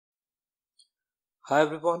Hi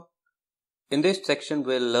everyone. In this section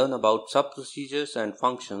we'll learn about sub-procedures and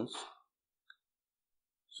functions.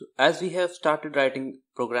 So as we have started writing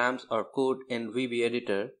programs or code in VB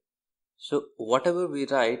editor, so whatever we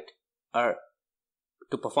write are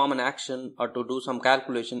to perform an action or to do some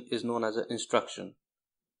calculation is known as an instruction.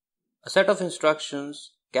 A set of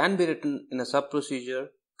instructions can be written in a sub-procedure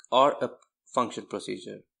or a function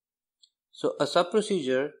procedure. So a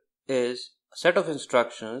sub-procedure is a set of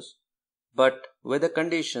instructions but with a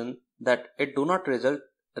condition that it do not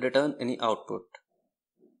return any output.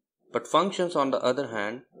 But functions on the other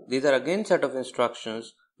hand, these are again set of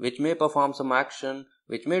instructions which may perform some action,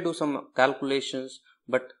 which may do some calculations,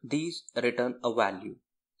 but these return a value.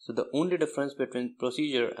 So the only difference between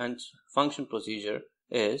procedure and function procedure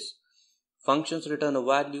is functions return a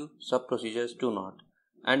value, sub-procedures do not.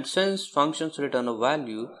 And since functions return a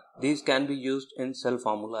value, these can be used in cell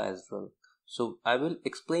formula as well. So I will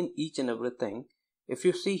explain each and everything. If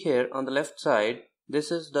you see here on the left side,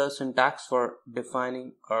 this is the syntax for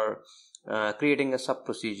defining or creating a sub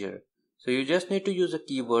procedure. So you just need to use a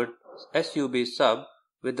keyword sub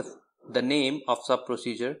with the name of sub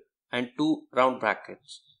procedure and two round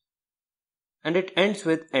brackets. And it ends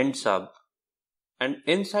with end sub. And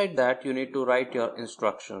inside that you need to write your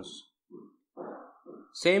instructions.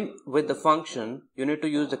 Same with the function, you need to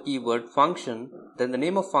use the keyword function, then the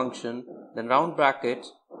name of function, then round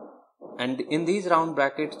brackets, and in these round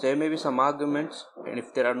brackets there may be some arguments, and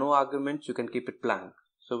if there are no arguments you can keep it blank.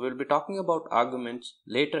 So we'll be talking about arguments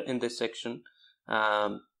later in this section,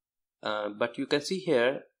 but you can see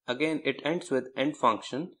here again it ends with end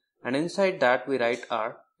function, and inside that we write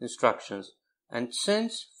our instructions. And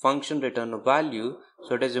since function return a value,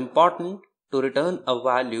 so it is important to return a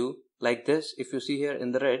value like this. If you see here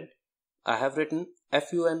in the red, I have written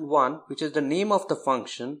fun1, which is the name of the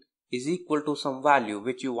function, is equal to some value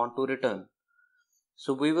which you want to return.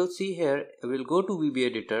 So we will see here, we'll go to VB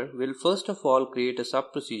editor, we'll first of all create a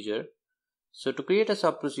sub procedure. So to create a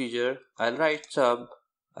sub procedure, I'll write sub,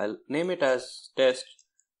 I'll name it as test,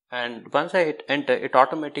 and once I hit enter, it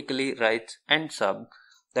automatically writes end sub.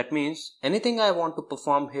 That means anything I want to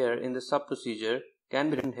perform here in the sub procedure can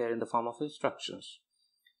be written here in the form of instructions.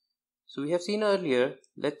 So we have seen earlier,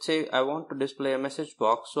 let's say I want to display a message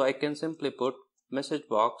box, so I can simply put message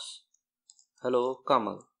box hello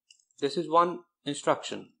Kamal. This is one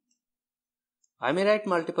instruction. I may write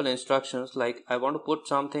multiple instructions, like I want to put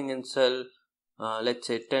something in cell, let's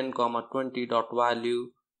say 10,20 dot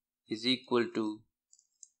value is equal to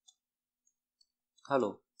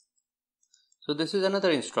hello. So this is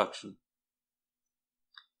another instruction.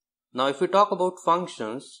 Now if we talk about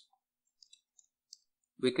functions,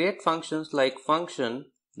 we create functions like function,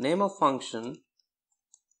 name of function,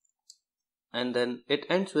 and then it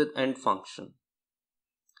ends with end function.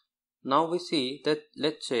 Now we see that,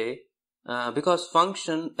 let's say, because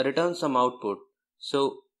function returns some output,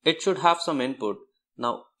 so it should have some input.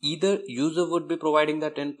 Now either user would be providing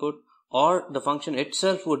that input, or the function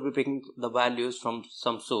itself would be picking the values from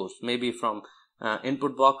some source, maybe from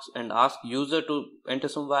input box and ask user to enter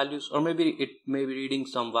some values, or maybe it may be reading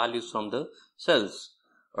some values from the cells,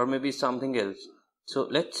 or maybe something else. So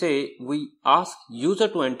let's say we ask user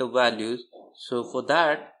to enter values, so for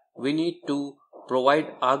that we need to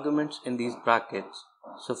provide arguments in these brackets.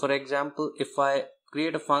 So for example, if I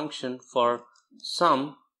create a function for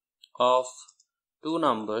sum of two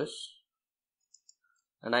numbers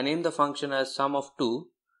and I name the function as sum of 2,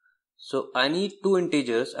 so I need two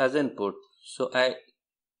integers as input. So I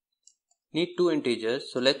need two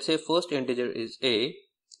integers. So let's say first integer is a,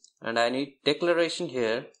 and I need declaration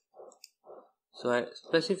here. So I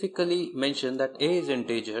specifically mention that a is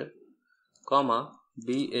integer, comma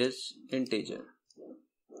b is integer.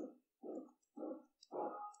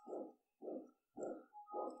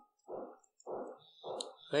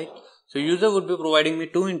 Right? So user would be providing me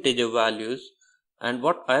two integer values, and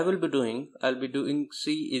what I will be doing, I'll be doing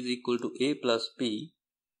c is equal to a plus b,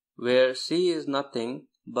 where c is nothing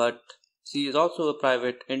but c is also a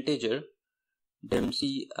private integer, dim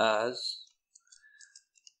c as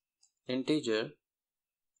integer.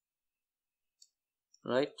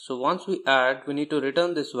 Right? So once we add, we need to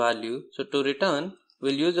return this value. So to return,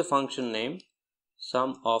 we'll use a function name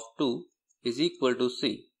sum of 2 is equal to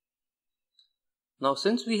c. Now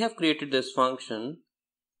since we have created this function,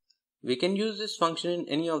 we can use this function in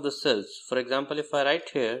any of the cells. For example, if I write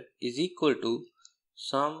here is equal to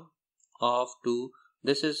sum of 2,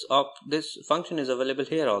 this function is available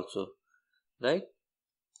here also, right?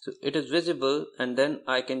 So it is visible, and then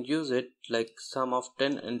I can use it like sum of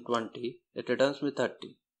 10 and 20, it returns me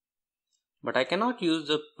 30. But I cannot use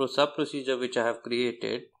the sub procedure which I have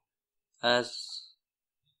created as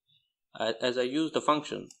as I use the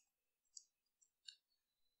function.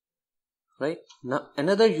 Right? Now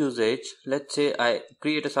another usage, let's say I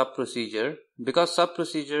create a sub procedure. Because sub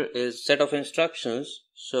procedure is set of instructions,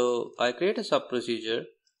 so I create a sub procedure.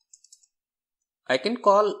 I can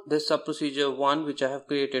call this sub procedure 1, which I have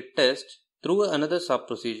created, test, through another sub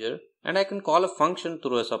procedure, and I can call a function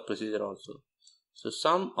through a sub procedure also. So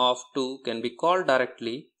sum of 2 can be called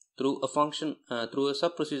directly through a function, through a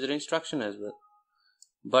sub procedure instruction as well.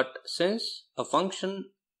 But since a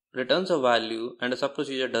function returns a value and a sub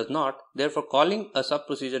procedure does not, therefore calling a sub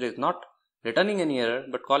procedure is not returning any error,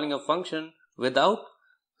 but calling a function without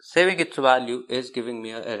saving its value is giving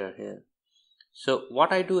me an error here. So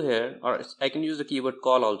what I do here, or I can use the keyword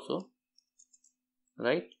call also,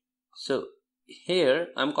 right? So here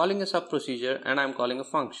I'm calling a sub procedure and I'm calling a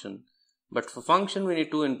function. But for function we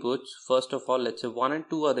need two inputs. First of all, let's say 1 and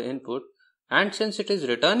 2 are the input, and since it is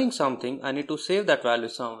returning something, I need to save that value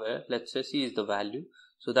somewhere. Let's say C is the value.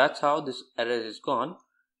 So that's how this error is gone,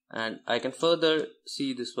 and I can further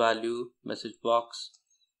see this value message box,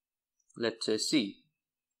 let's say C.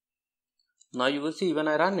 Now you will see when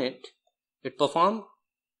I run it, it performs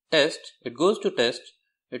test, it goes to test,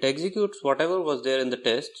 it executes whatever was there in the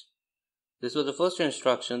test. This was the first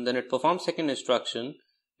instruction, then it performs second instruction,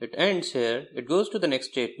 it ends here, it goes to the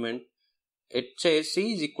next statement, it says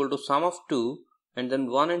C is equal to sum of 2 and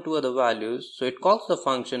then 1 and 2 are the values. So it calls the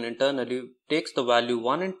function internally, takes the value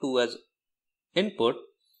 1 and 2 as input,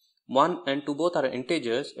 1 and 2 both are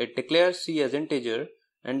integers, it declares C as integer,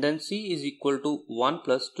 and then C is equal to 1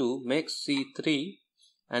 plus 2 makes C 3,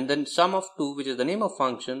 and then sum of 2, which is the name of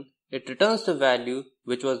function, it returns the value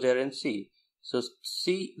which was there in C. So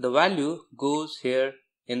C, the value goes here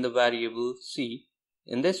in the variable C,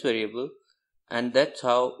 in this variable, and that's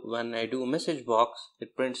how when I do message box,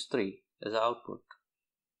 it prints 3 as output.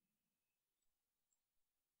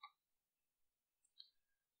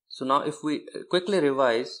 So now if we quickly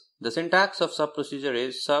revise, the syntax of sub procedure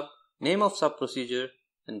is sub, name of sub procedure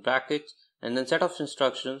in brackets, and then set of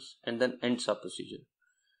instructions, and then end sub procedure.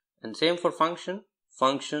 And same for function,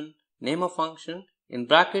 function, name of function. In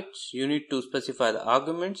brackets, you need to specify the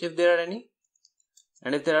arguments if there are any,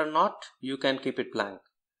 and if there are not, you can keep it blank.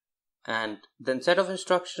 And then set of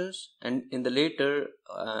instructions, and in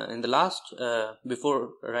the last,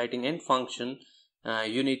 before writing end function,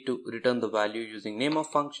 you need to return the value using name of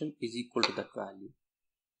function is equal to that value.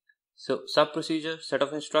 So sub procedure, set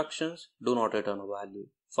of instructions, do not return a value.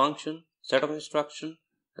 Function, set of instruction,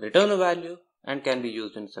 return a value, and can be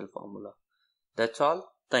used in cell formula. That's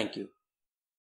all. Thank you.